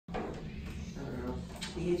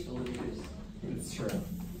pH filters. It's true.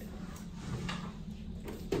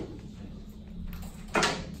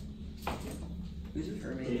 Who's a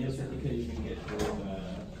Fermi? Yeah, so you can even get through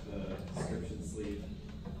the description sleeve.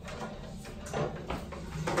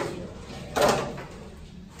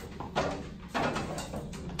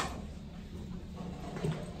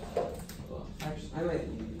 Well, actually, I might.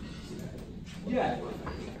 Yeah.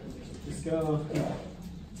 Just go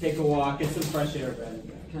take a walk, get some fresh air,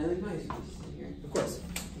 Ben. Can I leave my suitcase in here? Of course.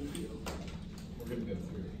 Thank you. We're going to go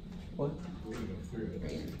through it. What? We're going to go through it.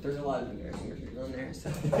 Right. There's a lot of embarrassing material in there, so.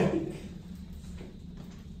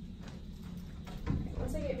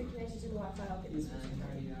 Once I get reconnected to the Wi-Fi, I'll get this one.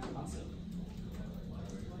 Awesome.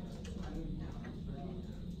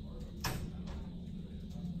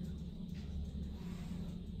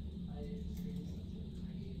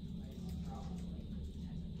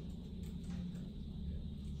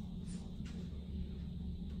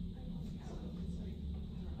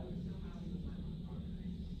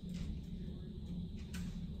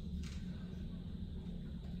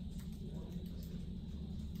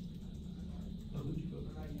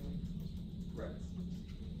 Right.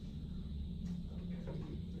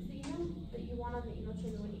 The email that you want on the email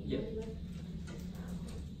chain, the one you Yeah. emailed me with.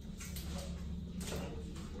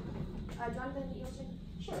 Do you want the email chain?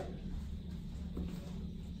 Sure.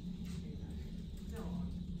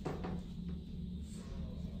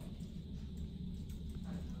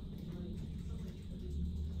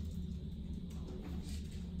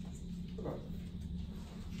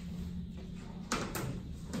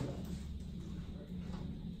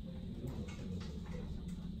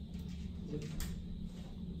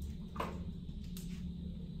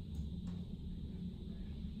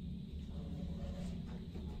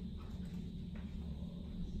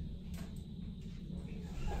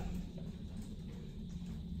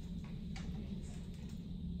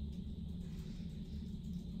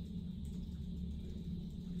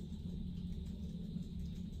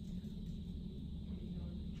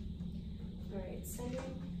 Alright, sending.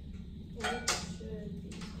 And it should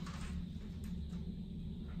be.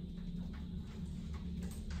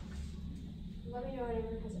 Let me know when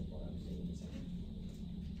everyone has it pulled up so you can send it.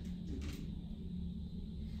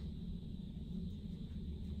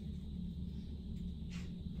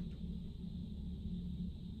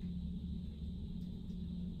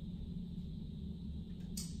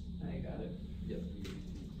 I got it. Yep.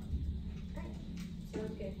 Alright,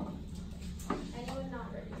 sounds good. Anyone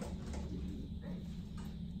not ready? Alright.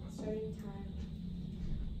 Starting time.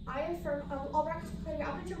 I affirm all brackets for clarity.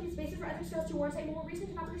 Operator needs basis for ethics fails to warrant a more recent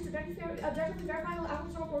and operator objectively verifiable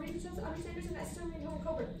outcomes or more recent steps understanders and necessary and home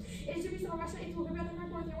covert. It is to be so rational it will be rather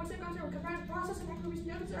more than once they've gone through a process of recent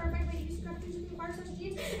notices are affected by the use of applications that require such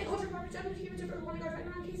genes and culture properties of humans differ one regard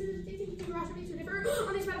right cases these things to rational to differ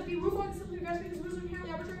on these matters be rule following simply regress because rules are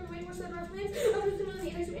inherently arbitrary and way more set of plans of the similarly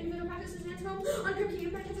index of individual practices and home on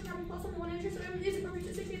computer practices and plus on the one interest so every is appropriate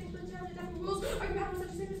to 6 examples of definite rules are compatible with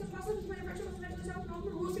such a same as the process of plan of virtual fundamentally self and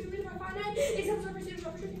the rules to be made by finite examples of procedures of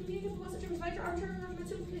opportunity meaning of the such as right or arbitrary or meant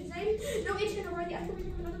to be the same no age can override the ethical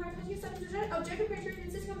reason of another right because objective criteria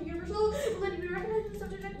insisting on the universal validity to be recognized in the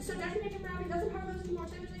subject so documented morality doesn't empower those who are more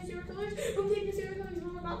famous than serial killers whom think the serial killers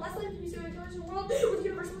are about less likely to be serial killers in the world with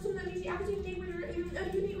universalism that means the average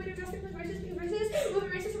unique way to address because racist being racist will be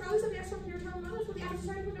racist regardless of the external your term others with the average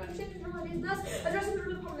society to understand the term is thus addressing the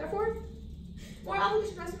root of the problem therefore more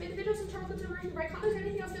obligation rests on individuals in terms of consideration of right conduct or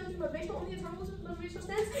anything else failing to be motivational only in terms of motivational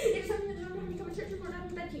stance it is something that does not become a church or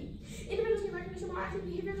not that key individuals can recognize more active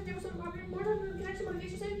behavior than they were some popular more than connection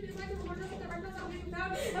motivation states because like the more that recognize obligation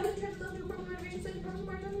without evidence to translate to appropriate motivation states the purpose of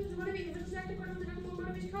more time to motivate individuals to act according to the more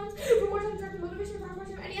motivation comes for more time to direct the motivation of our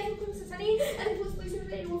any ethical society ethical solution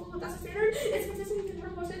that you will follow that's a standard it's consistent with the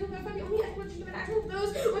term of state verify the only ethical legitimate action of those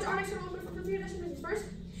which aren't external but for the business first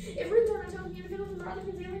if written are not telling the individuals and other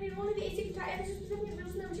things alienated only the AC tie ethics specific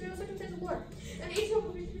individuals in the material circumstances of war an age will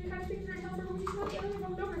be kind of speaking for itself for which is not the alien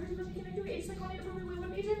from over because we connect to age psychology and appropriate way of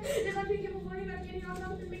motivation there's not being capable of learning about getting on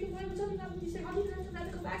top and making one with something that would be psychology in terms of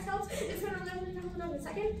ethical facts helps it's kind of level in terms of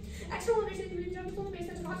second external understanding the region on the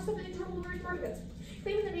basis of conscious of the internal liberation arguments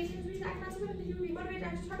claiming that nations reason act not something that you would be motivated to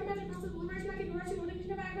act just talking about the concept of liberation not getting liberation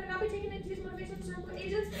motivation of act not be taken into these motivations of certain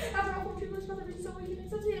agents after all form treatment for the reason so we can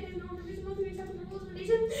accept the idea of no reason to be accepted the rules of the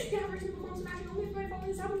nation can have reason to perform some action only by following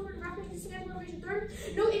the sound of the graphic and motivation third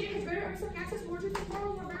no agent has greater understanding access more truth and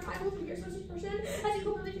more verifiable from your associate person as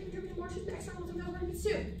equal ability to contribute more truth to external to those benefits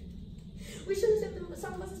too. We shouldn't assume that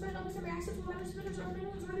some of us spend almost every access to matters to others or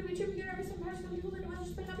minimums whether we attribute every some parts from people that know others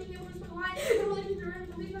spend not being able to spend why but only to the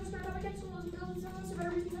belief that spend up against all those bills and some of us are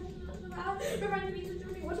better reasons to allow providing the means of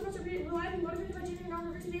determining which of us are reliably motivated by genuine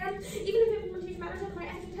non-reversing data even if implementation matters on the right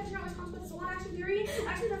ethics intention always consequences a lot action theory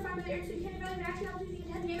appearance, so you can't evaluate action, how to the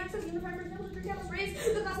intent, the access, the unified, for example, the examples raised,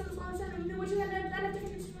 the class of the smallest set of new, which is that have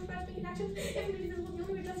different consumer by making actions. If we do the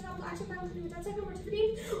only adjustable action by looking at that second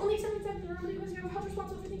mortality, only accepting that normally because you're held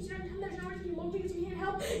responsible for things you don't intend, there's no reason you won't because you can't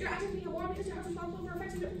help. Your actions being more because you're held responsible for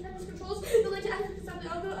effects you don't intend, controls. The link to ethics of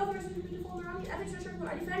the others who need to follow around the ethics are certain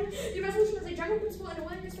already friend. The resolution is a general principle and a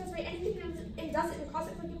willingness to specify anything and does it in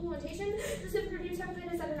cost-effective implementation. Specific reviews have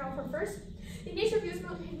been set an outcome first. The nature of U.S.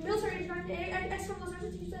 military external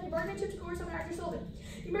resources to use that bargain to coerce other actors solve it.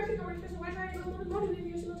 The American government has a wide variety of motivated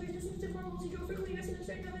U.S. military distance to form policy to frequently U.S.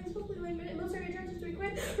 military buildings, publicly military objectives to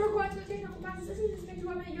equip, requires military compliance assistance, is to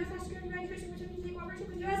government U.S. national security regulation, which means the cooperation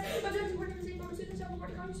with U.S. objectives working with the state government students,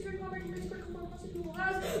 self-reported country security cooperation, with critical foreign policy to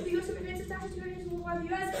allows the U.S. to advance its national security to by the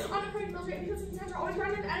U.S. Unaccredited military because intents are always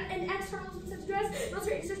grounded and externalism sets U.S.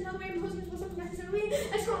 military decision another way imposing as something necessarily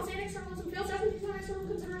external and externalism fails just because our external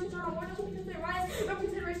considerations are on war doesn't because they arise from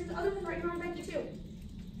considerations other than right and thank you too.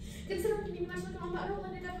 Considering the national economy, the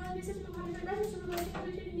underlying development system of money measures from the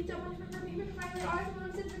opportunity need to money for payment to finally are from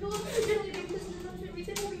individuals generally being this is not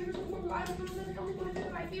reasonable because of form of items that only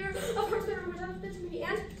motivated by fear of course there are resistance to the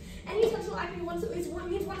end. Any sexual activity once is what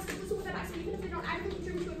means one is complicit with that action even if they don't actively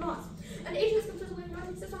contribute to it must. An agent is complicit with an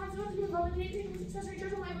system has nothing to do with involvement in agent with accessory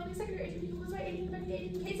church liability secondary agent because by aiding and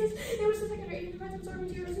abetting cases in which the secondary agent provides absorbing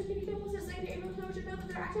to your resisting people the secondary agent knows should know that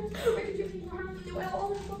their actions are contributing to harm to the well all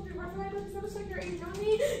the responsibility for liability of the secondary agent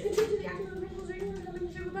only contribute to the action of the principles rating for them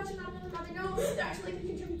to do much and not know that they know they're actually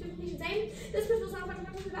contribute to the nation's aim. This principle is not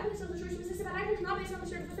fundamental to the badness of the church to assist about actors not based on the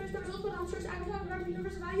shared preference but results but on the church act regarding the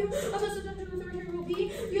universal value of the subject authoritarian will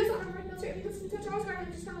be the U.S. honorary military because Charles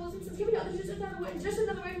Garland externalism since giving others just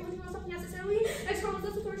another way of looking at something necessarily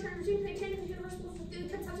externalism authoritarian regime maintaining the universal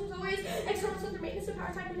conceptions always externalism their maintenance of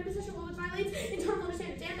power type and imposition will violates internal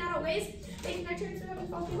understanding and not always making their terms of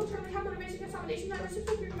false people trying to have motivation against domination that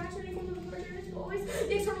reciprocal freedom of action and form of authoritarianism always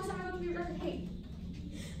the external side of the directed hate.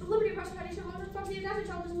 The liberty of Russian foundation of the adapted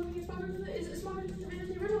child is looking is smaller than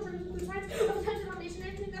the original terms include signs of attention domination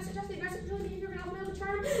anything that suggests the aggressive ability behavior of an element of the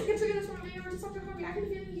term can trigger this form of behavior or something how reacting to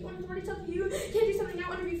feeling when authority tells you can't do something now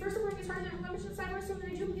under review first applying is harder than leverage the sideways so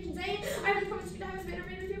many implications A. I have the comments to have as better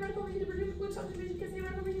made theoretical reason to produce include something reason because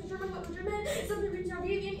theoretical reason determine what legitimate something reasons are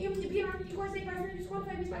being be an argument equals a by just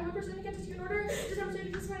quantify these by 1% against you in order to demonstrate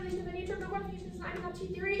this violation of any term no quantification is an item of T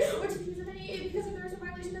theory or to use of any because if there is a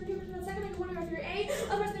violation then people in the second I can wonder if theory A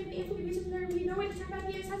otherwise they be equally reasons there would be no way to turn back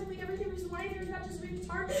the A has to lead everything reason why there is not just reasons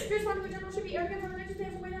hard to respond to a general should be arrogant or negative they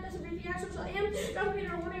have a way that doesn't read the actual shall am don't be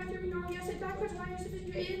or one after we normally yes it back question why is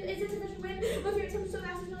insufficient when both your attempts so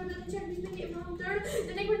that's no ability to check these things if not third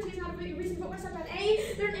the negative is not a big reason but what's up at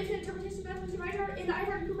A there are an infinite interpretation that was right in the I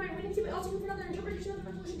heard who might win to but also with another interpretation of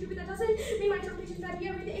the resolution to be that doesn't make my interpretation bad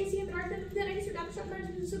yeah read the AC and the art then I guess you adapt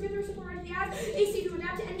to so give the support right the ad AC to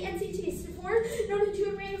adapt to any NCTs 4 no need to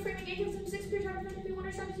array or framing agents and 6 period time if you want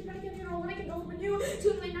to start to predicate you know when I can go from a new to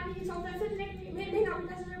a late 90s all that may not be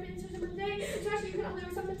necessary but it's just a day so actually you can only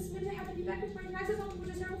something submit to have to be back with my taxes on which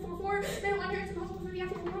is 044 may wonder it's impossible for the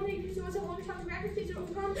actual world to increase also longer time to react to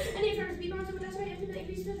overcome any affairs be norms but that's why infinite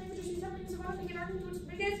increase to the language is something so I think it argument which is the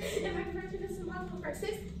biggest impact of this is impossible for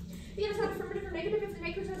 6 the other side affirmative or negative if the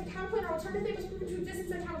negative has a counterplan or alternative they must prove to exist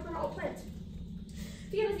as a counterplan or plant.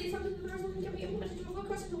 The other the assumptions of the resolution can be implemented to avoid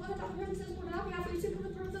question to whether or not the purpose is more out the you simply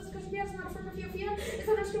the purpose of the question is not affirmative fear it's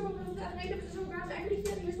not a strong purpose that negative position grounds of equity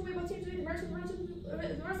fear here's the way both teams do the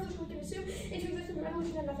resolution we can assume into existence of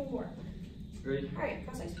resolution and nothing more. Ready? Alright,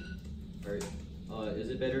 cross X. Alright. Is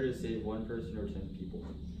it better to save one person or 10 people?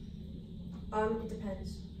 It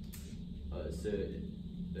depends. What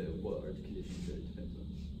are the conditions that it depends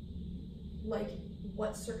on? Like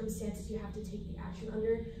what circumstances you have to take the action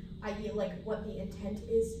under, i.e. like what the intent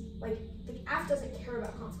is. Like the act doesn't care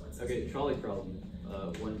about consequences. Okay, trolley problem.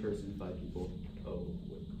 One person, 5 people. Oh,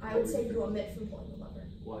 I would say you omit from pulling the lever.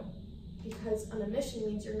 Why? Because an omission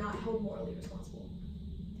means you're not held morally responsible.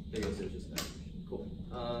 I guess it's just not. Cool.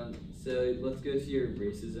 So let's go to your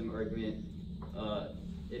racism argument.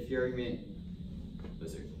 If your argument,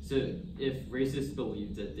 so if racists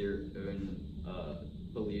believe that their own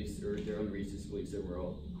beliefs or their own racist beliefs are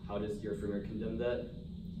moral, how does your framework condemn that?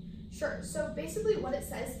 Sure. So basically what it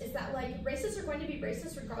says is that like racists are going to be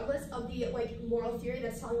racist regardless of the like moral theory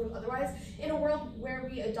that's telling them otherwise. In a world where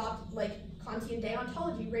we adopt like Kantian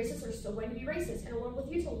deontology, racists are still going to be racist, and along with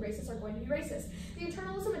util, racists are going to be racist. The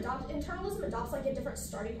internalism adopts like a different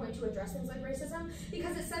starting point to address things like racism,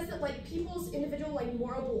 because it says that like people's individual like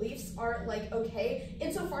moral beliefs are like okay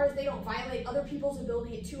insofar as they don't violate other people's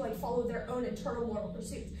ability to like follow their own internal moral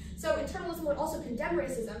pursuits. So internalism would also condemn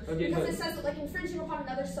racism because it says that like infringing upon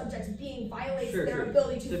another subject's being violates their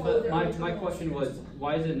ability to follow their own. My question was,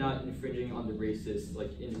 why is it not infringing on the racist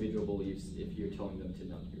like individual beliefs if you're telling them to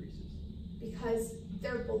not be racist? Because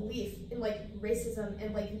their belief in like racism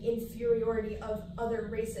and like the inferiority of other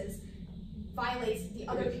races violates the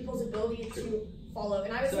other people's ability to follow.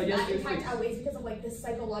 And I would say that impact outweighs because of like the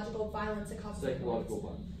psychological violence it causes. Psychological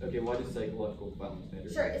violence. Okay, why does psychological violence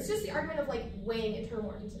matter? Sure, it's just the argument of like weighing internal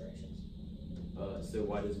moral considerations. So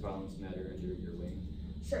why does violence matter under your weighing?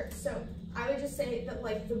 Sure, so I would just say that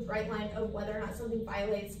like the bright line of whether or not something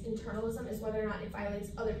violates internalism is whether or not it violates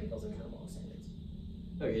other people's internal moral standards.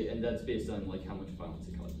 Okay, and that's based on like how much violence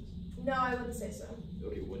it causes? No, I wouldn't say so.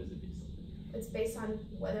 Okay, what is it based on? It's based on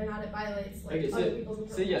whether or not it violates like other people's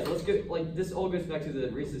internal So yeah, let's go, like this all goes back to the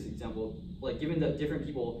racist example. Like given that different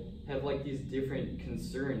people have like these different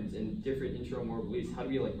concerns and different internal moral beliefs, how do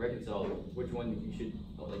we like reconcile which one we should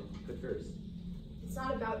like put first? It's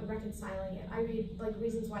not about reconciling it. I read like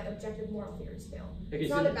reasons why objective moral theories fail. Okay, it's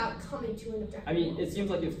not about coming to an objective. I mean, it seems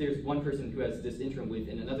like if there's one person who has this internal belief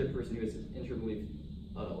and another person who has this internal belief,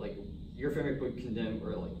 like your framework would condemn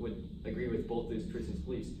or like would agree with both those persons'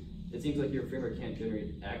 beliefs. It seems like your framework can't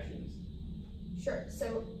generate actions. Sure.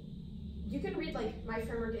 So you can read like my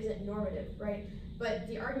framework isn't normative, right? But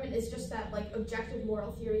the argument is just that like objective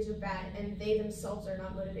moral theories are bad and they themselves are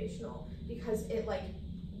not motivational because it like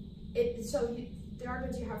it. So the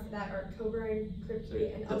arguments you have for that are Coburn,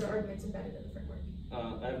 Kripke, and other arguments embedded in the framework.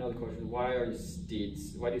 I have another question. Why do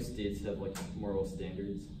states have like moral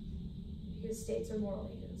standards? Because states are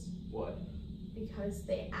moral agents. Why? Because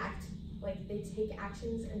they act, like they take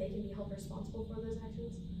actions and they can be held responsible for those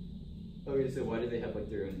actions. Okay, so why do they have like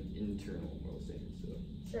their own internal moral standards? So?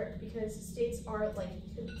 Sure, because states are like,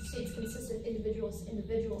 states consist of individuals.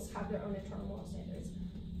 Individuals have their own internal moral standards.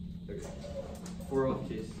 Okay. 4-off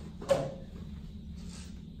case.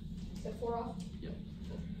 Is it 4-off? Yep.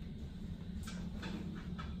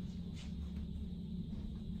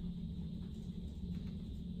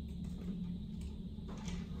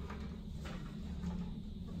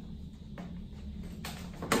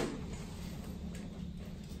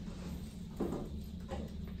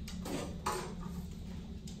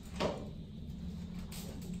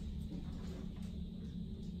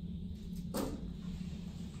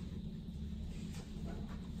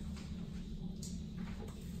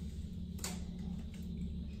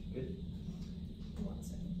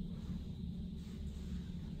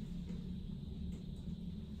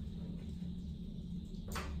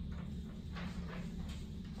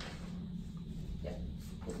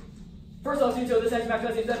 First off, so this act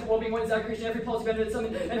maximizes the well-being one is creation every policy benefits some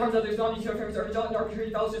and harms others, not need to affirm or result in arbitrary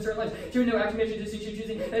fallacy in certain lives. Two, no activation, distinction,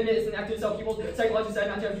 choosing, and admit is an act of itself. People psychologically decide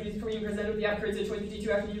not to have duties for being presented with the act creates a choice between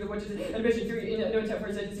two actions, either which is an admission. 3, no intent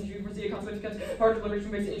for said distinction, foresee a consequence becomes part of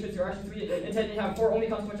deliberation based on interest or actions. 3, intent and have 4, only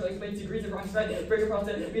consequential explains degrees of wrong spread. Break a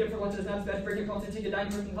promise, meet up for lunch is not bad. Break a promise, take a dying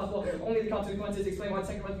person possible. Only the consequences explain why the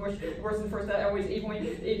second one is worse than the first. That outweighs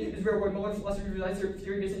 8.8 is real world. Muller lesser realized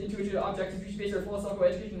theory based on intuition, objective, future-based, or philosophical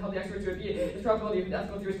education, how the experts would be. Its probability of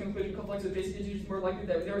ethical theories concluded complex with basic intuitions more likely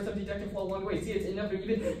that there was some deductive flaw along the way. See, it's enough of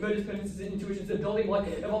even motives, premises, and intuitions. The building block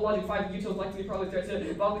of all logic 5 utils likely probably threats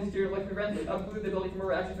to bodily theory like prevent conclude the ability for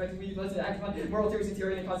moral action effective means less than act on moral theories and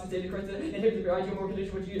theory and constant data corrects to inhibit the ideal moral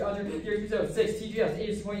condition which you other theories so 6 TGS 8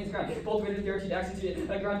 is point in ground both ways guaranteed access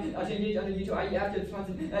to ground to engage under util i.e. active response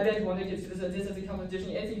and advantage one negative to this as a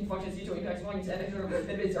competition anything functions util impacts volumes and external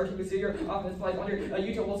benefits article severe often applies under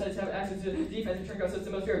util both sides have access to defense and turn out so it's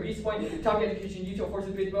the most fair. B point topic education util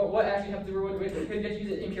forces based about what actually happens to the reward with get to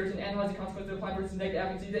use it in comparison analyze the consequences of applying versus negative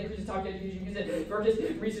advocacy that increases topic education use it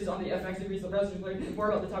versus reaches on the effects of reason rather than learn more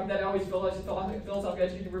about the topic that always philosophical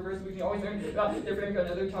education reverse we can always learn about their framework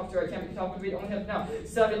on other topics or I can't be topic we only have now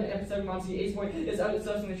 7 months the 8th point is out of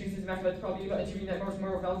substance that chooses to maximize the probability about achieving that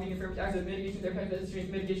moral value being affirmed access mitigation their effect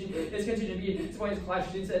that mitigation is contingent B this point is clash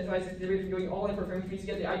incentivizes the rate of going all in for affirming means to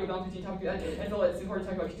get the ideal balance between topic and feel it's important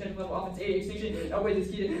to talk about contention level offense A extinction outweighs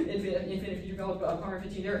this key to infinite have infinite future develop Power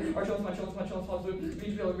 15 there. Our children's possible. We should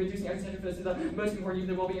be able to reducing existential for this is the most important,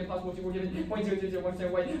 even the well-being impossible if we're given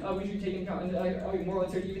 0.0001% white. We should take into account moral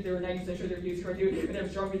uncertainty, even if they were 90% sure their views correct too. And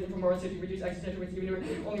have strong reason for moral uncertainty, reduce existential risk, even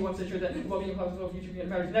if only 1% sure that well-being impossible future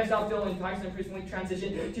matters. Next up, Phil and Pakistan increasingly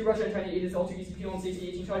transition to Russia and China. It is all to easy people and safety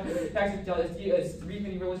 18 charge. Pakistan is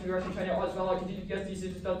reaping relation to Russia and China as well. Continue to get these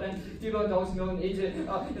stuff then. $2 million age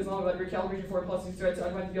Islamabad recalibration for plus these threats. I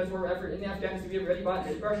want the US war effort in Afghanistan. We have already bought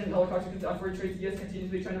Russian helicopters because unfortunately trade the US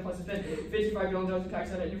continues to be China plus to spend $55 billion in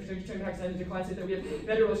Pakistan and infrastructure in Pakistan declines that we have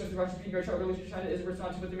better relations with Russia. Speaking of our relations with China is a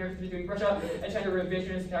response to what the Americans have been doing. Russia and China are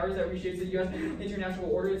visionary powers that reshapes the US international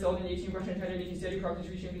order itself in 18. Russia and China making steady progress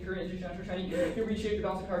reshaping the current international training to reshape the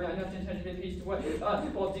balance of power, not enough to intend to peace to what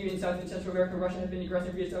both do in South and Central America. Russia has been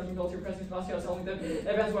aggressive re-establishing military presence in Moscow, selling them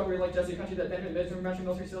advanced weaponry like just a country that benefits from Russian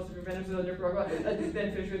military sales to Venezuela, Nicaragua,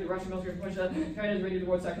 then finished with the Russian military push that China is rated the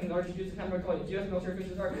world's second largest use of chemical. US military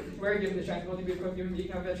officials are very given the Chinese ability to be equipped given the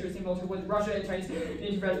economic venture same military with Russia and Chinese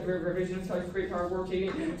revisions towards great power war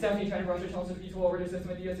taking 17 China Russia challenges the peaceful order system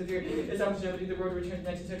of the US is here established the road to return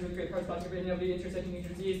to 19th century with great powers possible inability intersecting nature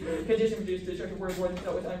disease condition produced the destructive world war that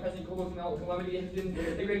dealt with unprecedented global calamity and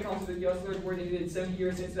in the great conflict of the US Third War they did 70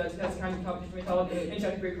 years since that's kind of competition we held in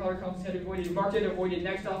China great power conflicts had avoided marked and avoided.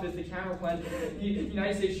 Next off is the counter plan. The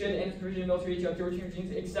United States should end its provision of military aid to authoritarian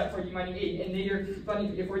regimes except for demining aid and later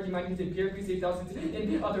funding for demining is empirically saved thousands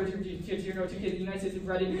in authoritarian regimes to the United States has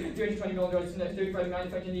provided $320 million to 35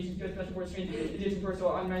 non-affected nations to special forces trained addition personal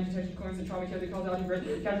online detection clearance and trauma care that calls out in red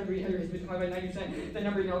casualty has been declined by 90%. The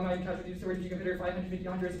number of non casualties stored if you consider 550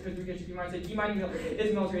 hundreds because we get to demining demining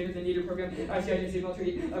is military is the NATO program. ICIJ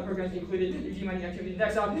military programs included demining activities.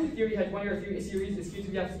 Next up, theory had 1 year through series excuse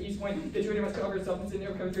me after each point. The trader must cover substance in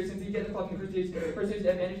their coverage since you get the clock in pursuits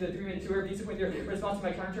advantage the 3-minute tour. Basic point their response to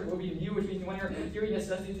my counter will be new, which means 1 year theory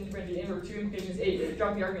necessitates intervention in or 2 implications. A.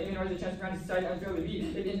 Dropping the argument in order the chance around society unfairly. B.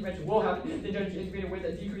 If the intervention will happen, the judge is integrated with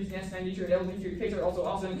a decreased anti nature and elements theory picks are also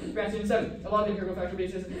awesome. Branching 7. A lot of empirical factual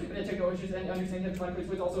basis and the technical issues and understanding that define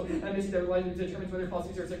which also missing that relies determines whether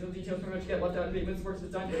policies or technical details pretty much get left out of the works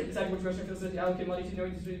design, deciding which Russian feels to allocate money to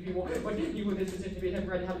knowing the people, what people with this specific debate have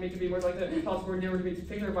read how to make debate more like the policy board narrow debates,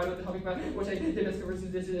 particular about the topic about which I did best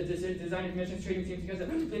versus this design and commissions trading teams because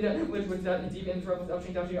in the which was that deep in troubles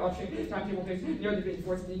upstream timetable fix near the debate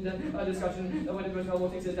force in the discussion of one of the most valuable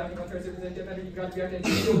things is adapting contrary services and better you've got to react and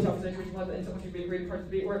deal with topics which will and someone should be a great part of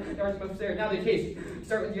the debate or there are most there. Now the case.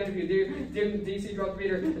 Start with the interview. They say drop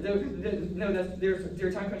debater. No, that's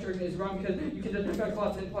their time crunch is wrong because you can just cut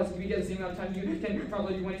clots and plus if you get the same amount of time you can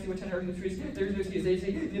probably you want to see what 10 arguments trees. There's no excuse. They say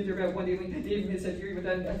if they're about one day link, they even said theory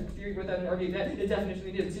without an argument that it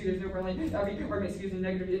definitionally did. See, there's no really every argument excuse and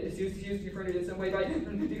negative excuse to be furthered in some way by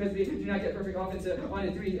because they do not get perfect offense on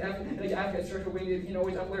a 3 like after structural way you can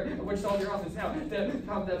always uplayer which solves your offense. Now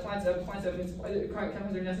the plants evidence counts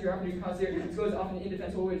are necessary opportunity cause there goes often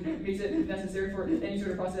indefensible which makes it necessary for any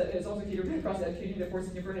sort of process. It's also key to process education that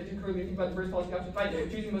forces you to correctly think about the first policy option by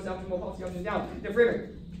choosing the most optimal policy options. Now the framework.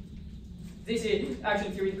 They say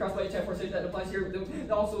action theory, cross-play intent force that applies here.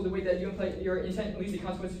 Also, the way that you apply your intent leads to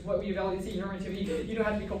consequences. What we evaluate, say, normativity, you don't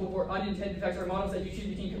have to be culpable for unintended effects or models that you choose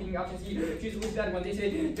between competing options. You choose the least bad one. They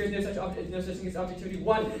say there's no such thing as objectivity.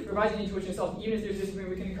 1, revising intuition itself. Even if there's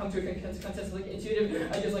disagreement, we can come to a consensus like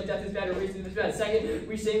intuitive, just like death is bad or racism is bad. 2nd,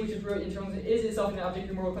 we say which is wrote in terms of is itself an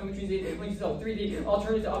objective moral claim, which means it links itself. 3, the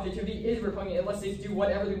alternative to objectivity is repugnant unless states do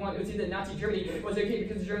whatever they want. It would say that Nazi Germany was okay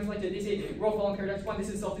because the Germans liked it. They say role following paradox. 1, this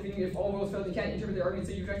is self-defeating. If all rules fail, they can't interpret their arguments,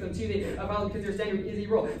 so you reject them. 2, they valid because their standard is a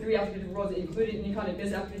rule. 3, application rules included in econ and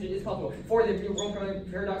misapplication is possible. 4, the role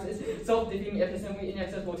paradox is self-defeating if assembly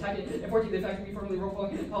inaccessible. 2nd, and 14, the fact that we formally role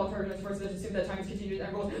following paradox first that assume that time is continuous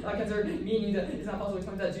and rules consider meaning that it's not possible to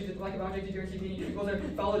come to that due to the lack of objective guarantee meaning rules are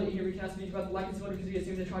followed in here. We cannot speak about the lack of similar because we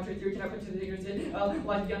assume the contrary theory cannot put to the ignorance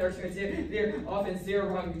life beyond our experience. They're often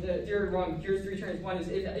they're wrong. Here's 3 terms. 1 is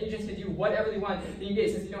if agents can do whatever they want, then you get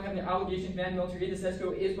since you don't have an obligation to demand military aid, the status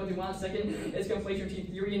quo is what they want. 2nd is conflation between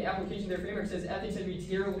theory and application. Their framework says ethics should be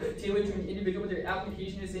tailored to an individual, but their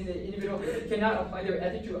application is saying that the individual cannot apply their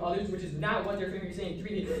ethic to others, which is not what their framework is saying.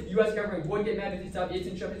 3, the U.S. government would get mad if they stopped its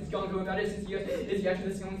instructions going to go about it since the U.S. is the action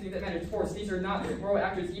that's the only thing that matters. 4, states are not moral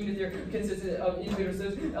actors, even if they're consistent of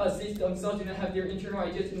individuals. States themselves do not have their internal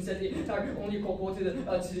ideas, instead they are only culpable to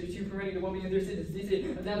promoting the well-being of their citizens. They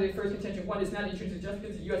say now the first contention 1 is not intrinsic just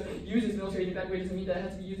because the U.S. uses military in a bad way doesn't mean that it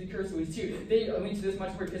has to be used cursorily. 2, they link to this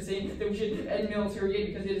much more because saying that we should end military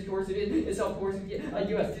aid because it is coercive. It is self-coercive.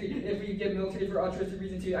 U.S. If we get military for altruistic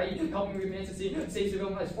reason to, i.e. helping women to save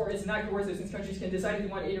civilian lives, for it's not coercive since countries can decide if they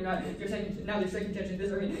want aid or not. Their second contention,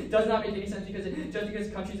 this argument does not make any sense because just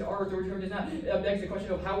because countries are authoritarian does not begs the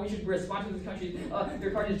question of how we should respond to those countries.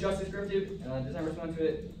 Their card is just descriptive. Does not respond to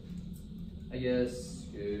it. I guess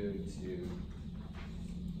go to.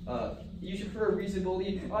 You should prefer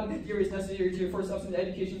reasonably on theories necessary to for substance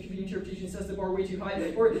education. Competing interpretation sets the bar way too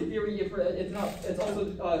high. For theory, it's not. It's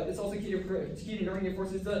also key to learning. It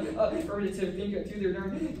forces the affirmative to think through their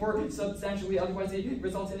learning more substantially. Otherwise, it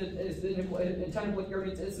results in a ton of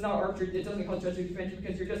arguments. It's not arbitrary. It doesn't cause judgment defense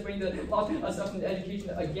because you're just weighing the loss of substance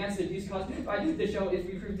education against the abuse caused by the show. If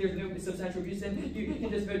we prove there's no substantial abuse, then you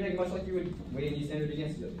can just vote much like you would weigh any standard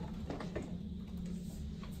against it.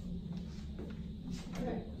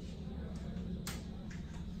 Okay.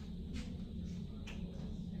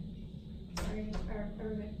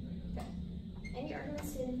 Okay. Any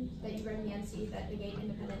arguments that you read in the NC that negate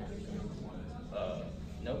independent understanding?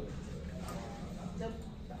 Nope. Nope.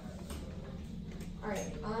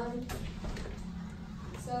 Alright,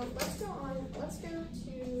 so let's go on, let's go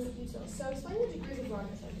to details. So explain the degrees of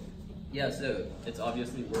wrongness. Yeah, so it's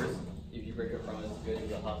obviously worse if you break a promise to go to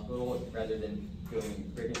the hospital rather than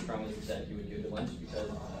breaking a promise that you would go to lunch because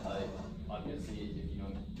obviously if you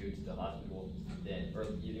don't go to the hospital, then, or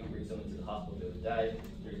you don't bring someone to the hospital, they would die.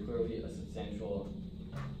 There's clearly a substantial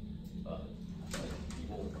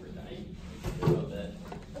people who are dying. About that.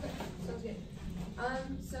 Okay, sounds good.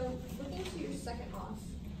 So looking into your second off,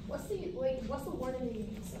 what's the warrant in the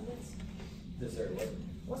uniqueness evidence?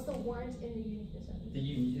 What's the warrant in the uniqueness evidence? The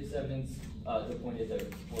uniqueness evidence, the point is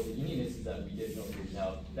that, well, the uniqueness is that we get military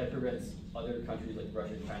now. That prevents other countries like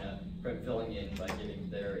Russia and China from filling in by giving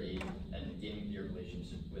their aid and gaining their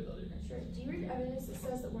relationship with other countries. Sure. Do you read evidence that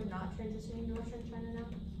says that we're not transitioning to Russia and China now?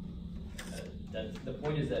 The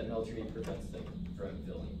point is that military prevents them from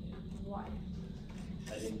filling in. Why?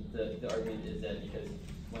 I think the argument is that because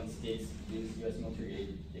when states use U.S. military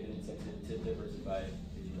aid, they have an incentive to diversify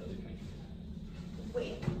between other countries.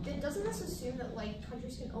 Wait, then doesn't this assume that like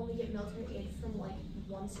countries can only get military aid from like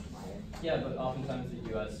one supplier? Yeah, but oftentimes the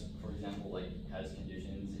U.S., for example, like has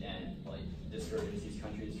conditions and like discourages these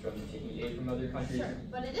countries from taking aid from other countries. Sure,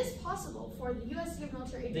 but it is possible for the U.S. to give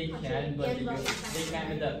military aid They to can, but and Russia. they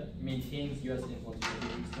can't, that maintains U.S. influence.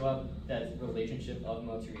 You still have that relationship of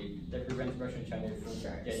military aid that prevents Russia and China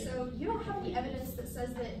from getting. So you don't have any evidence that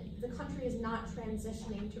says that the country is not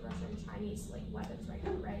transitioning to Russian and Chinese like weapons right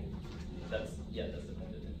now, right? That's the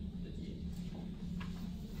point of the key.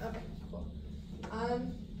 Okay, cool.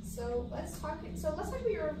 So let's talk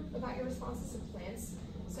about your responses to plants.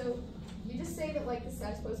 So you just say that like the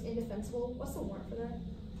status quo is indefensible. What's the warrant for that?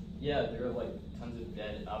 Yeah, there are like tons of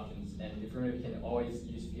bad options, and the affirmative can always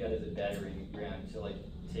use fiat as a battering ram to like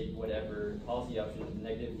take whatever policy option the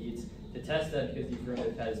negative needs to test that because the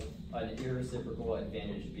affirmative has an irreciprocal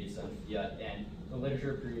advantage based on fiat, and the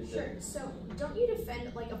literature proves Sure. that. So don't you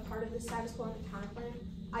defend like a part of the status quo and the counterplan?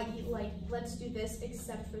 I.e., like let's do this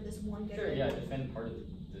except for this one good. Sure, yeah, defend part of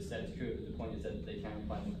the status quo. The point is that they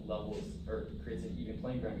counterplan levels or creates an even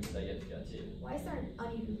playing ground because I get fiat too. Why is there an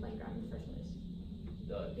uneven playing ground in the first place?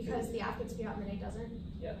 Because the app gets fiat and the A doesn't?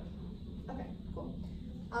 Yeah. Okay, cool.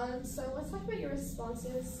 So let's talk about your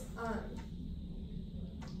responses.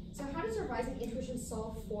 So how does a rising intuition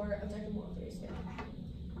solve for objective moral theory scale?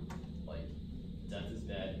 Like, death is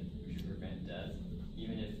bad, we should prevent death.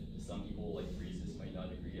 Even if some people, like racists, might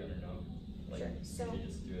not agree, I don't know. Like, Sure. So, we should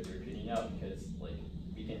just throw their opinion out because, like,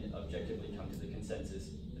 we can objectively come to the consensus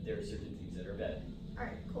that there are certain things that are bad.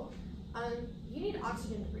 alright, cool. You need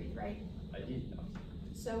oxygen to breathe, right? I did know.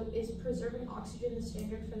 So is preserving oxygen the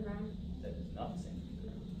standard for the round? That is not the same.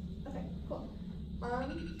 Okay, cool.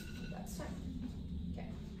 That's fine. Okay.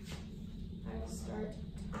 I will start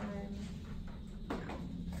time now.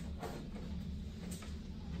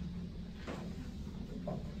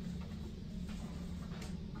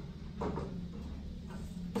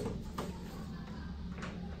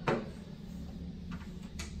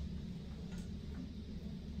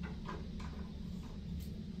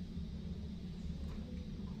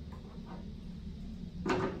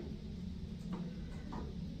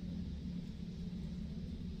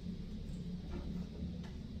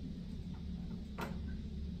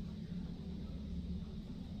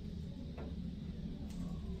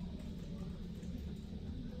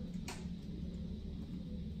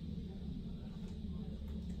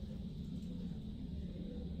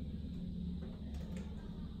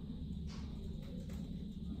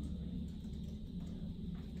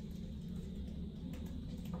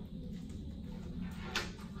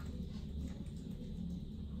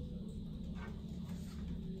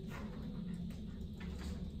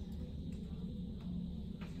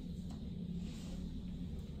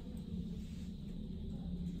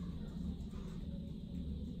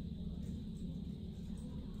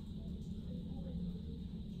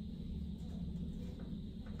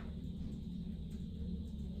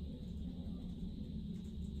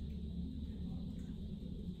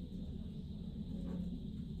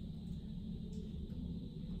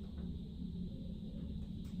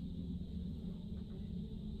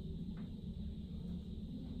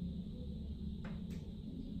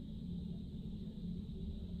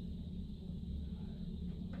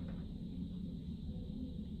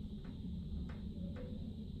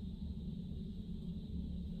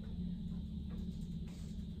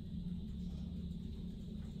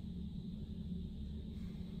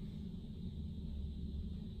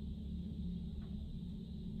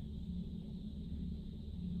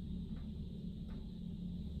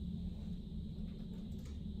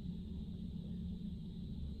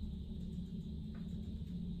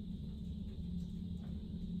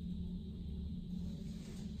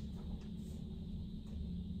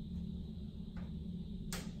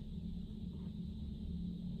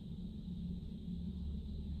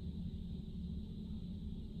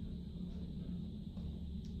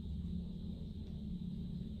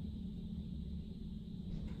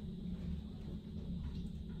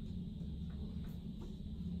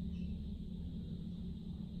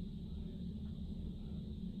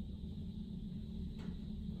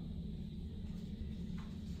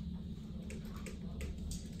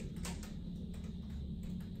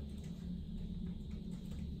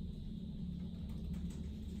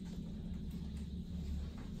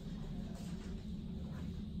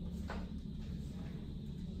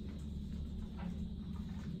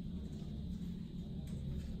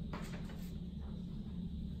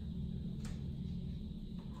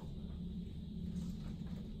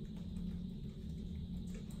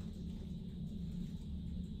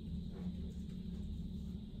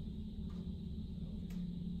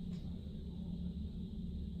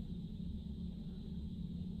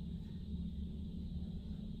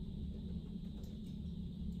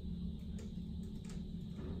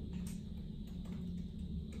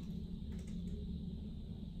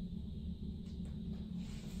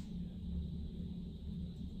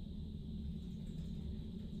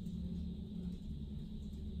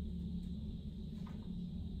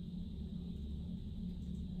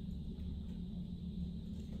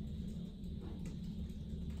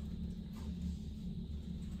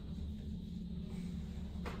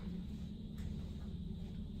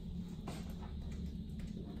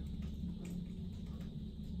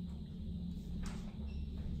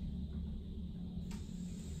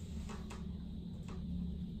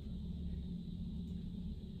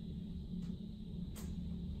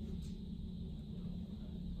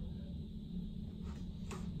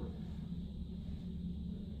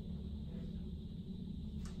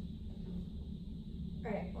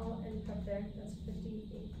 up there. That's 58.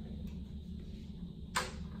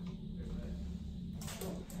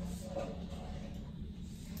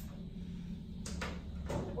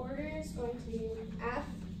 Order is going to be F,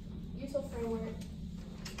 util framework.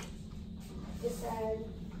 It said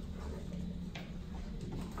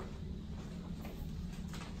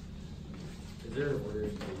Is there an order in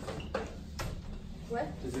case? what?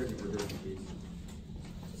 Is there an order in case?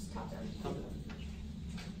 Just top down. Top down.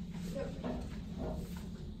 Yep.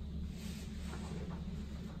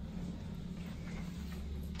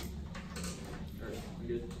 Alright, I'm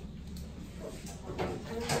good.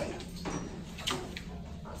 Everybody?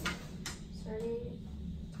 Awesome. Starting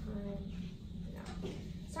time now.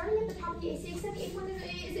 Starting at the top of the AC, extending 8 point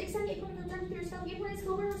of the time period. Spelling 8 point is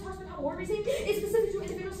Gilbert talks about how war raising is specific to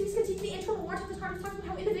individuals. Seeks continue the internal war. This card talks about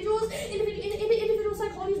how individual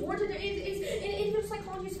psychology is warranted. Individual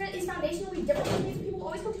psychology is foundationally different. It means people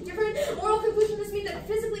always come to different moral conclusions. This means that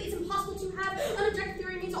physically it's impossible to have an objective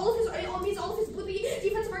theory. It means all of his blippy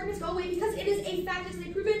defensive arguments go away because it is a fact. It is a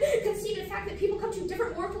proven, conceded fact that people come to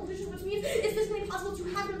different moral conclusions, which means it's physically impossible to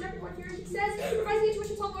have an objective moral theory. He says, revising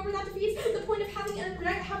intuition solve over that defeats the point of having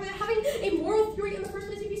a moral theory in the first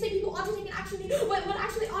place. If you say people ought to take an action, what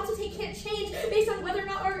actually ought to take can't change based on whether or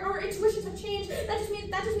not our intuitions have changed. That just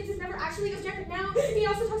means it's never actually objective now. He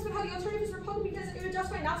also talks about how the alternative is Republican because it was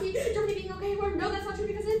just by Nazi Germany being okay. Well, no, that's not true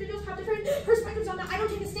because individuals have different perspectives on that. I don't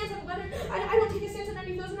take a stance on whether I don't take a stance on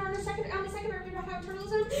any of those. And on the second argument about how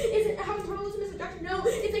internalism is objective. No,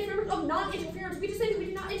 it's a framework of non-interference. We just say that we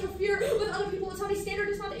do not interfere with other people. It's not a standard.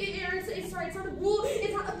 It's not a rule.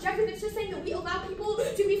 It's not objective. It's just saying that we allow people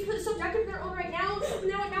to be subjective in their own right now.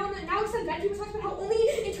 Now extend Benji was talking about how only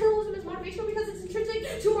internalism is motivational because it's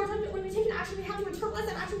intrinsic to our time. When we take an action, we have to internalize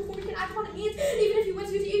that action before we can act upon it. Means even if you win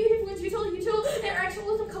util,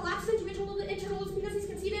 externalism collapses into internalism because he's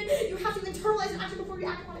conceded. You have to internalize an action before you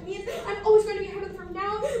act upon it. Means I'm always going to be ahead of the firm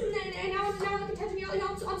now. And now the contention,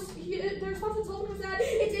 the response to Sullivan was that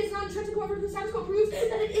it is not intrinsic. However, the status quo proves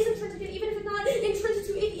that it is intrinsic, and even if it's not intrinsic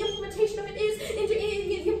to it, the implementation of it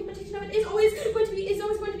is always going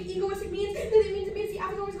to be egoistic. Means the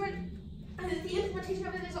app is always going. The implementation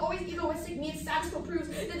of it is always egoistic. Means status quo proves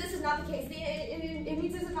that this is not the case. It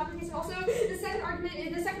means this is not the case. And also, the second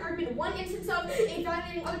argument, one instance of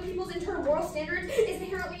evaluating other people's internal moral standards is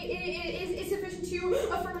inherently is sufficient to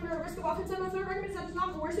affirm under a risk of offense. And the third argument is that it's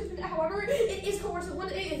not coercive. However, it is coercive.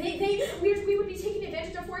 We would be taking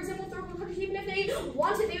advantage of, for example, third world countries, even if they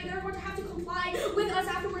wanted, they're going to have to comply with us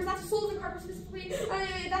afterwards. That's a Sullivan card specifically.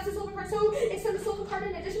 That's a Sullivan card. So extend the Sullivan card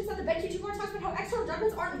in addition to the Benji card talks about how external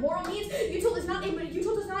judgments aren't moral. Means util does not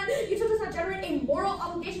generate a moral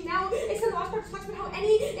obligation. Now, extend the last part talks about how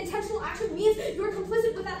any intentional action means you are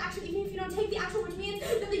complicit with that action, even if you don't take the action, which means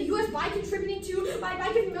that the U.S. by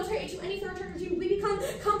giving military aid to any authoritarian regime, we become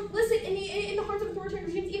complicit in the hearts of authoritarian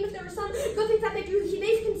regimes, even if there are some good things that they do.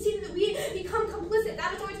 They've conceded that we become complicit.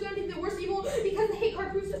 That is always going to be the worst evil because the hate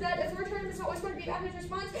card proves that authoritarianism is always going to be a bad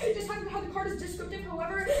response. Just talking about how the card is descriptive.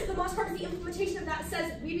 However, the Moss card is the implementation of that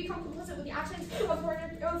says we become complicit with the actions of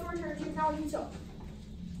authoritarian regimes now in util.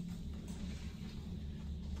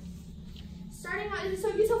 Starting out,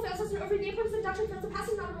 so util fails us over the importance of induction fails. The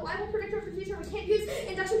past is not a reliable predictor of the future. We can't use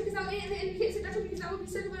induction because that would be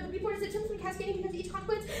circular. The B point is that typically cascading because each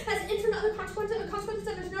consequence has infinite other consequences, and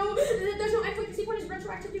there's no end point. The C point is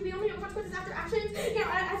retroactivity. We only know consequences after actions.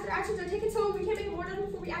 After actions are taken, so we can't make a more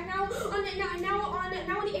judgment before we act. Now on the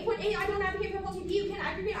 8.8, I don't advocate for multi B. You can't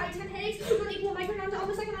aggregate out of 10 headaches. Don't equal micro. On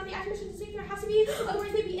the second, on the action mission, there has to be.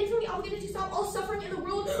 Otherwise, they'd be infinitely obligated to stop all suffering in the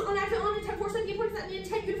world. On the 10.4, the A point is that the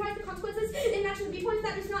intent unifies the consequences. In action, the B point is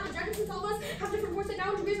that it's not objective since all of us have different forces.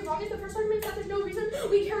 Now, in degrees of wrongness, the first argument is that there's no reason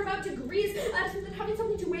we care about degrees. Since having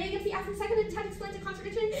something to weigh against the action. Second, intent explains a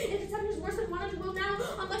contradiction. And conception is worse than one under will now.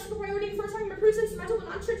 On lexical priority, first argument proves instrumental and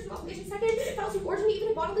non-stringent obligation. Second, fallacy of origin, even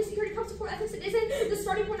if bodily security comes before ethics, it isn't. The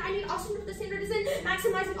starting point, I need oxygen, but the standard isn't.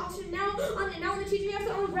 Maximizing oxygen now. On the TGF,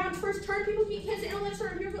 on the ground first, turn people can't analyze or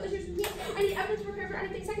empirical issues with me. I need evidence to prepare for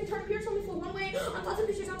anything. Second, turn empirics only flow one way. On thoughts and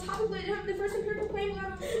features on top of it, the first empirical claim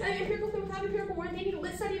without empirical warrant. They need a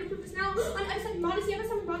lit study to prove this now. On epistemic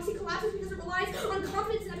modesty, collapses because it relies on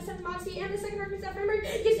confidence in epistemic modesty. And the second argument is that framework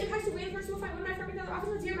gives impacts to way the first will find one by framework that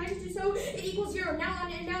often has 0 magnitude to so it equals 0. Now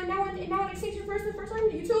on extinction first, the first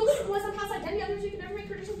argument util unless on past identity, others you can never make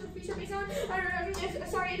predictions of the future based on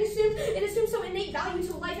it assumes some innate value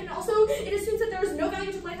to life, and also it assumes that there is no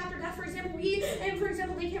value to life after death. For example,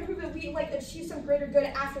 they can't prove that we achieve some greater good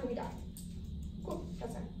after we die. Cool,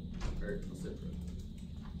 that's it. Alright, let's sit.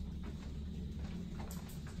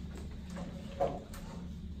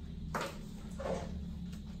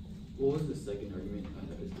 What was the second argument on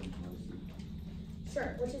epistemic modesty?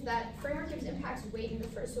 Sure, which is that framework gives impacts weight in the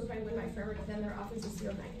first, so if I win my framework, then their offense is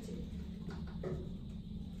 0 magnitude.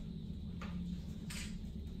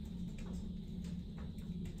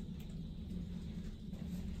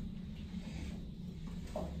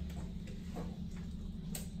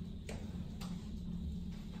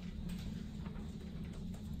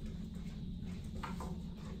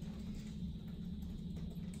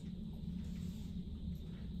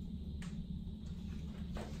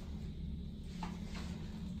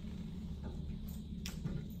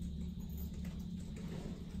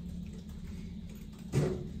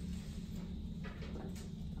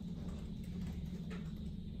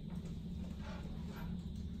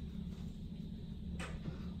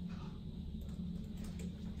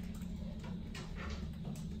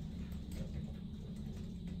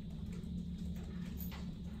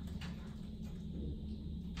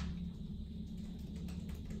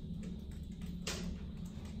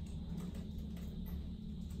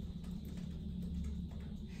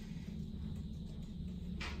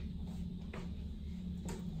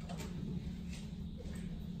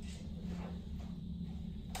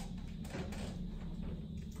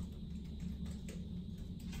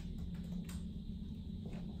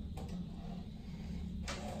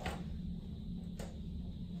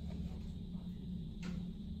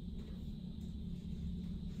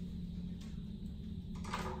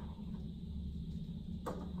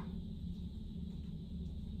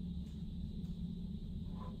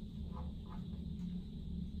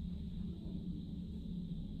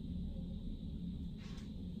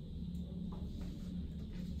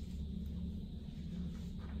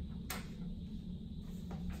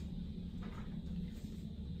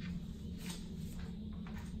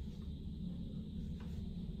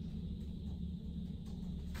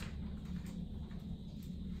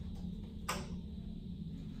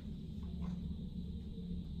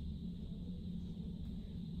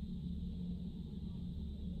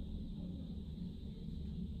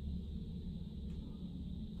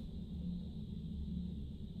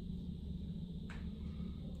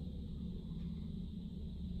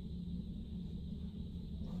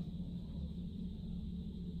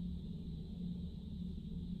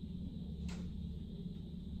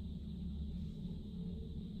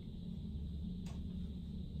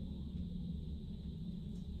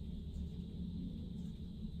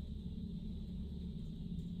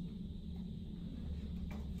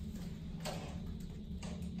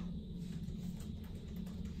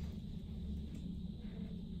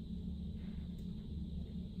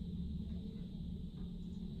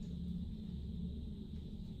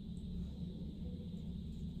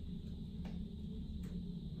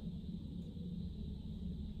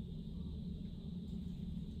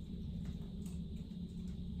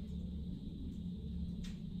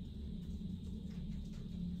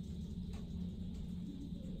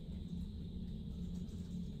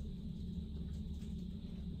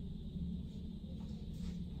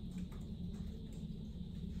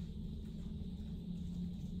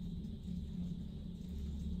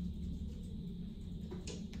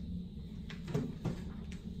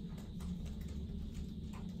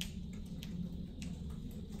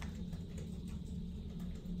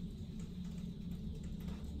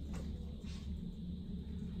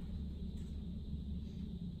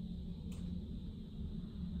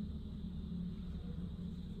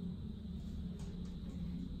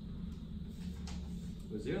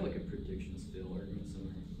 Was there like a predictions fail argument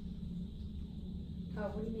somewhere?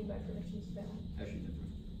 What do you mean by predictions fail? Actually, never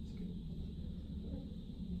mind. It's good.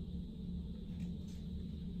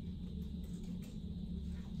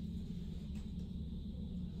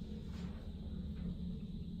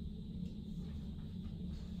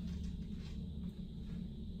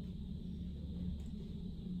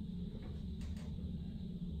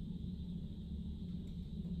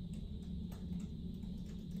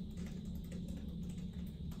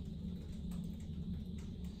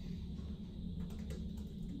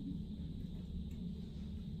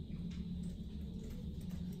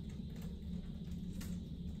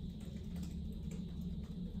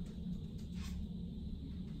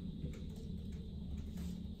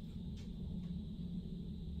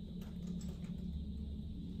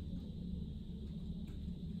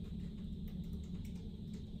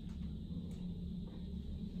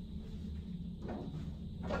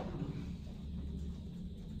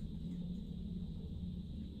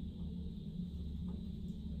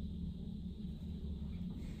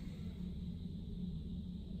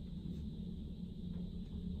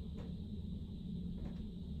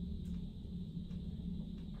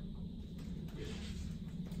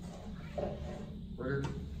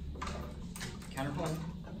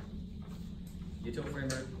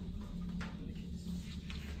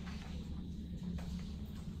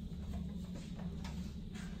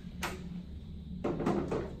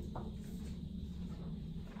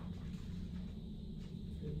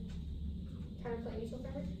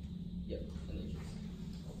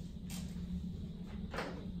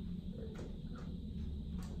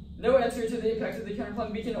 no answer to the impacts of the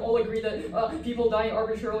counterclaim. We can all agree that people dying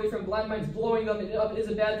arbitrarily from landmines blowing them up is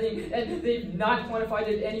a bad thing, and they've not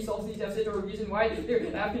quantified any solvency deficit or reason why their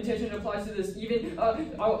contention applies to this. Even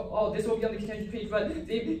this will be on the contention page, but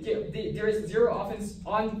there is zero offense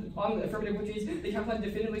on the affirmative, which means the counterclaim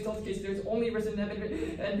definitively solves the case. There's only risk in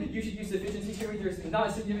amendment, and you should use sufficiency theory. There's not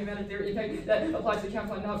a significant amount of their impact that applies to the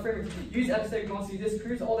counterclaim. Now, framework use episodic modesty. This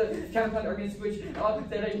proves all the counterclaim arguments which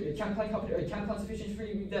counterclaim sufficiency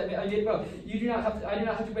theory that I made above. I do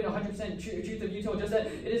not have to win 100% truth of util, just that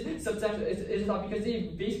it is substantial. It is not because they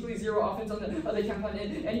basically zero offense on the counterclaim,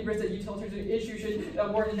 and any risk that utilitarian issue should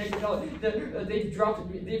warrant a negative result. They've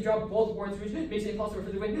dropped both warrants, which makes it impossible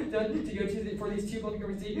for the win to go to for these two public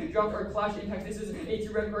arguments. They dropped our clash impact. This is a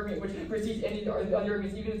theoretical argument which precedes any other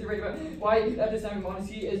arguments, even if they're right about why epistemic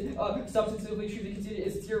modesty is substantively true. They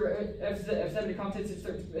conceded epistemic competence is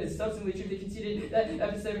substantively true. They conceded that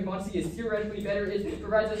epistemic modesty is theoretically better. It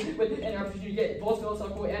provides us with an opportunity to get both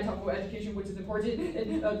philosophical and topical education, which is important,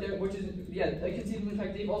 and which is conceded. In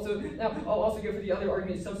fact, they've also now I'll also go for the other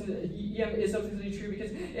argument. EM is substantively true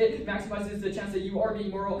because it maximizes the chance that you are being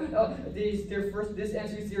moral. This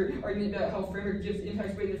answers their argument about how framework gives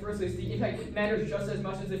impacts weight in the first place. The impact matters just as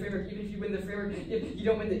much as the framework. Even if you win the framework, if you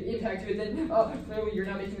don't win the impact to it, then clearly you're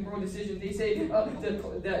not making a moral decision. They say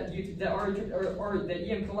that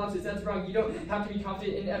EM collapses. That's wrong. You don't have to be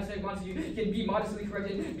confident in epistemic modesty. You can be modestly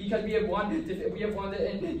corrected because we have won that,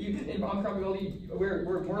 and on probability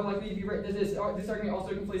we're more likely to be right. This argument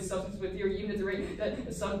also conflates substance with theory. Even if the right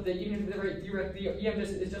even if the right theoretically EM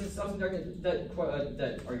is just a substance argument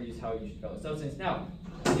that argues how you should develop substance. Now,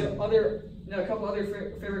 a couple other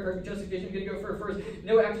framework justifications. I'm going to go for first.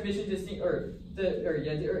 No activation distinct I'm going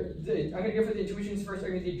to go for the intuitions first.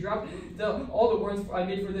 I'm going to drop all the warrants I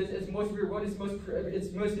made for this. It's most real. What is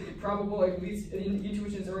it's most probable. At least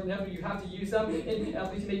intuitions are inevitable. You have to use them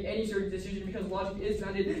at least to make any sort of decision because logic is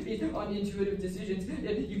founded based on intuitive decisions.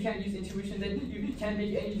 If you can't use intuition, then you can't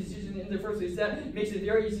make any decision in the first place. That makes it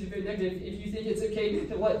very easy to be negative. If you think it's okay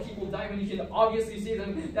to let people die when you can obviously see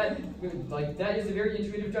them, that is a very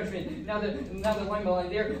intuitive judgment. Now the line by line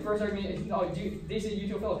there. First argument is they say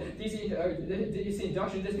util they say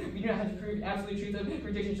induction. We do not have to prove absolute truth of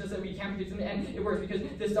predictions, just that we can predict them, and it works because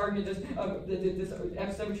this argument this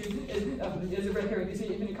epistemic truth is a red herring. They say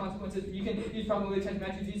infinite consequences. You can use probability times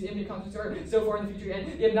matches. These infinite consequences are so far in the future,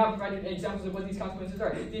 and they have not provided examples of what these consequences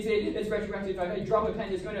are. They say it's retroactive. If I drop a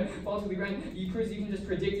pen, it's going to fall to the ground. You can just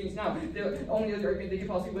predict things now. The only other argument they could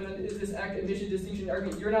possibly win is this act admission distinction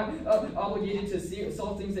argument. You're not obligated to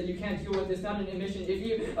solve things that you can't deal with. It's not an admission if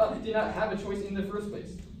you did not have a choice in the first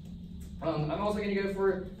place. I'm also going to go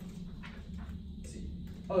for.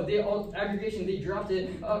 Aggregation. They dropped it.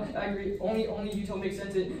 Only util makes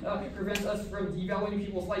sense. It prevents us from devaluing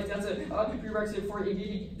people's life. That's a prerequisite for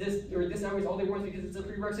engaging this outweighs all their worth because it's a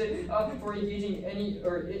prerequisite for engaging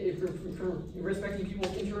for respecting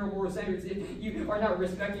people's internal moral standards. If you are not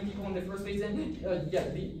respecting people in the first place, then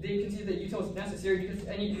they consider that util is necessary because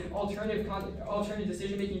any alternative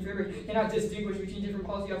decision-making framework cannot distinguish between different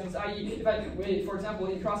policy options. I.e., for example,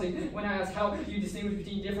 in crossing, when I ask how do you distinguish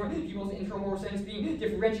between different people's internal moral standards being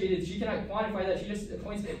differentiated, she cannot quantify that. She just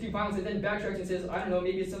points to violence and then backtracks and says, I don't know,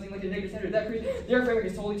 maybe it's something like a negative standard. Their framework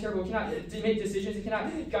is totally terrible. It cannot make decisions. It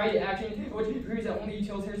cannot guide action, which proves that only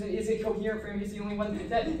utilitarianism is a coherent framework. It's the only one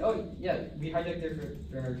that, we hijacked their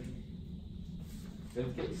framework.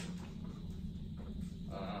 Good case.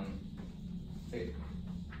 Okay.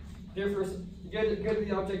 There first, go to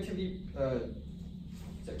the objectivity.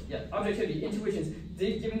 Objectivity, intuitions.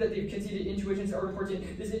 Given that they've conceded intuitions are important,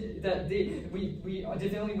 we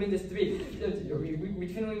definitely win this debate. We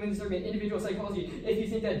definitely win this argument. Individual psychology. If you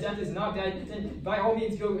think that death is not bad, then by all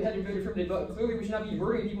means go ahead and vote affirmative. But clearly, we should not be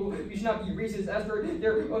murdering people. We should not be racist. As per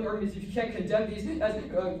their own arguments, if you can't condemn these as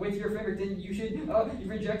with your framework, then you should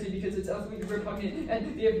reject it because it's absolutely repugnant,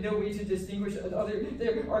 and they have no way to distinguish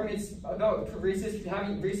their arguments about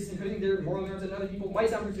having racist imposing their moral norms on other people might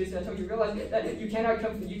sound persuasive until you realize that you cannot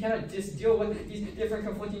just deal with these different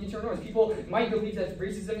conflicting internal norms. People might believe that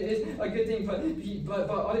racism is a good thing, but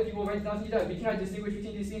other people might not see that. We cannot distinguish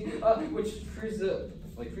between these things, which proves the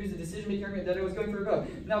decision-making argument that I was going for above.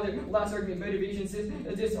 Now the last argument, motivation, says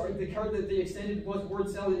the card that they extended was word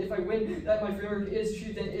salad. If I win that my framework is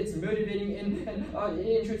true, then it's motivating and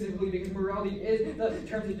intrinsically because morality is the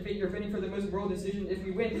terms of debate. You're voting for the most moral decision. If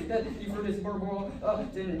we win that the word is more moral,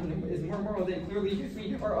 then clearly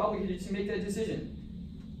we are obligated to make that decision.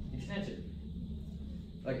 Extension.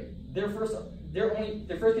 Okay.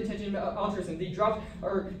 their first contention altruism. They dropped a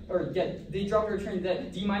return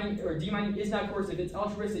that demining is not coercive. It's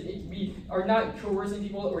altruistic. We are not coercing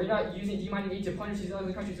people, or we're not using demining aid to punish these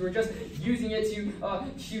other countries. We're just using it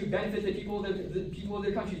to benefit the people of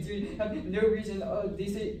their countries. They have no reason.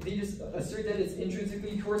 They just assert that it's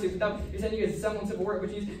intrinsically coercive without presenting a semblance of war,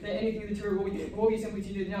 which means that anything the terror will be simply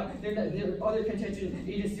to do. Now, there are other contention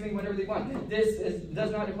agents doing whatever they want. This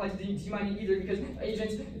does not apply to demining either, because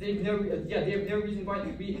agents, they have no reason why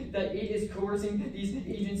that aid is coercing these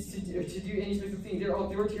agents to do any specific thing. Their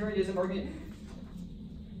authoritarianism argument,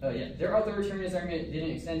 their authoritarianism argument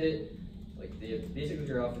didn't extend it. Like, they basically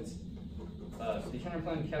their offense. The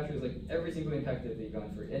counterplan captures like every single impact that they've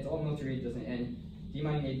gone for. It's all military aid doesn't end.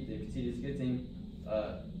 Demining aid, they concede is a good thing.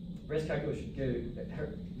 Risk calculus should go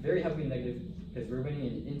very heavily negative, because we're winning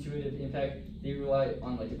an intuitive impact. They rely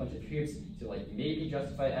on like a bunch of troops to like maybe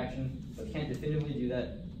justify action, but can't definitively do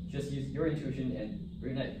that. Just use your intuition and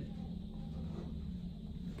we're negative.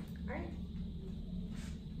 Alright.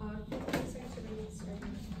 15 seconds remaining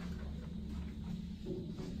starting.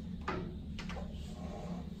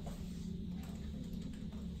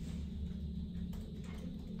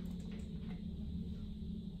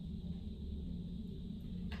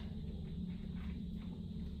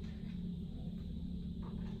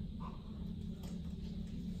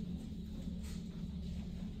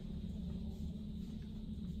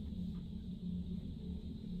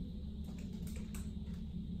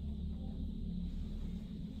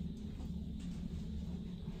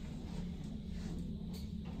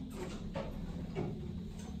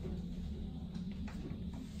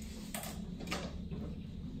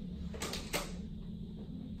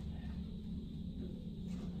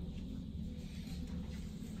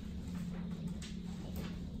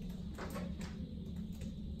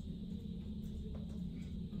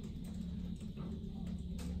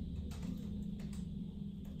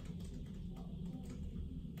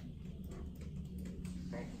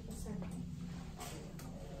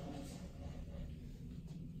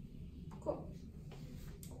 Cool.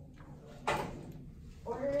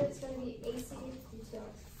 Order is going to be AC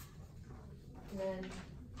details. And then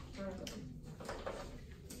is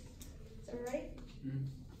that right?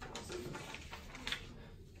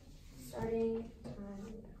 Starting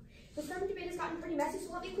time. The term debate has gotten pretty messy,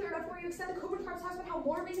 so let me clear it up for you. Extend the code card talks about how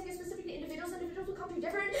more amazing is specific to individuals. Individuals will come to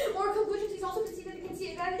different more conclusions. He's also conceded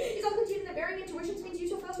that varying intuitions means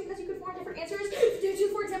useful fails because you could form different answers due to,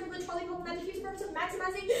 for example, the trolley problem that defeats the purpose of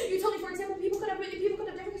maximizing utility. For example, people could have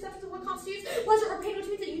different conceptions of what constitutes pleasure or pain, which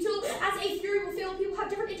means that util as a theory will fail. People have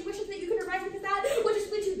different intuitions that you can derive because that would just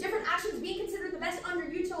lead to different actions being considered the best under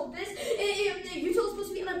util. This util is supposed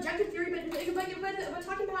to be an objective theory, but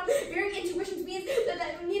talking about varying intuitions means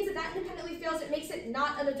that independently fails. It makes it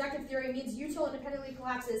not an objective theory. It means util independently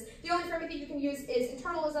collapses. The only framing that you can use is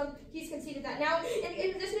internalism. He's conceded that. Now,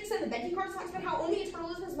 in addition to extend the Benke card talks about how only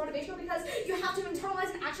internalism is motivational because you have to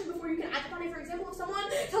internalize an action before you can act upon it. For example, if someone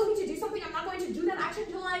tells me to do something, I'm not going to do that action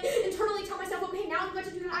until I internally tell myself, okay, now I'm going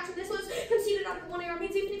to do that action. This was conceded under 1AR.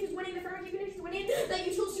 Means even if he's winning the framing, even if he's winning, that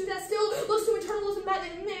utils do that still looks to internalism.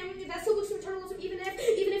 That still looks to internalism, even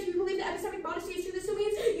if you believe that epistemic modesty is true. This still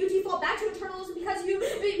means you default back to internalism because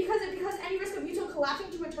any risk of util collapsing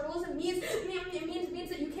to internalism means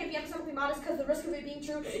that you can't be epistemically modest because the risk of it being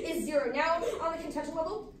true is 0. Now, on the contention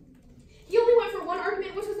level, he only went for one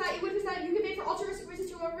argument, which was that you can make for altruistic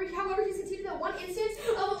reasons. However, he's conceded that one instance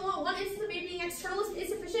of it being externalist is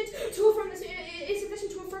sufficient to affirm because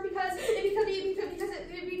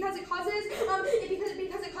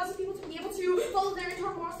it causes people to be able to follow their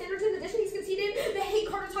internal moral standards. In addition, he's conceded the hate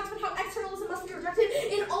Carter talks about how externalism must be rejected.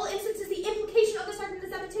 In all instances, the implication of this argument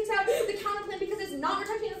is that it takes out the counterplan because it's not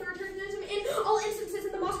rejecting authoritarianism. In all instances,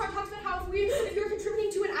 and the Moss card talks about how if you're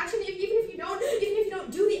contributing to an action, even if you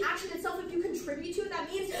don't do the action itself, if you contribute to it, that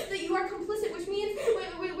means that you are complicit, which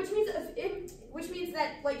means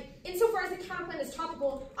that, like, insofar as the counterplan is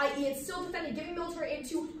topical, i.e., it's still defending giving military aid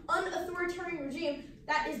to unauthoritarian regime,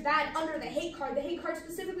 that is bad under the hate card. The hate card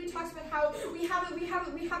specifically talks about how we have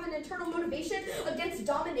an internal motivation against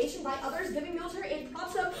domination by others. Giving military aid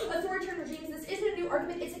props up authoritarian regimes. This isn't a new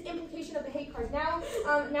argument; it's an implication of the hate card. Now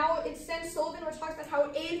it extends Sullivan, which talks about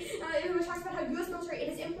how U.S. military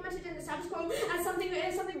aid is implemented in the status quo as something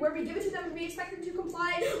where we give it to them and we expect them to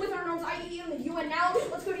comply with our norms, i.e., in the UN. Now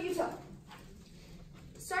let's go to Utah.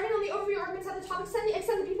 Starting on the overview arguments at the top, extend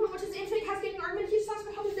the viewpoint, which is the anti-cascading argument. He just talks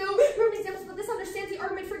about how there's no proven examples, but this understands the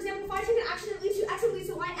argument. For example, if I take an action that leads to X and leads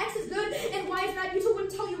to Y, X is good, and Y is bad. Utah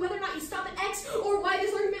wouldn't tell you whether or not you stop at X or Y.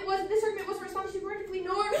 This argument wasn't responded to correctly,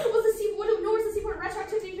 nor is the C-point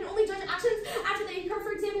retroactivity. You can only judge actions after they occur.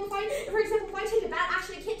 For example, if I take a bad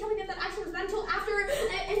action, it can't tell me that action was bad until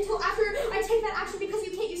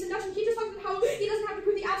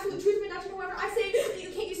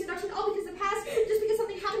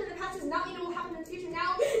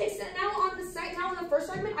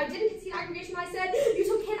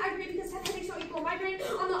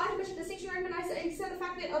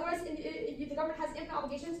government has infinite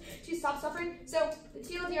obligations to stop suffering. So the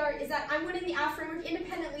TLDR is that I'm winning the AF framework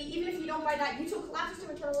independently, even if you don't buy that. Yuto collapses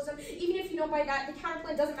to materialism, even if you don't buy that. The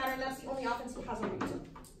counterplay doesn't matter, and that's the only offense he has on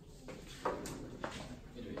Yuto.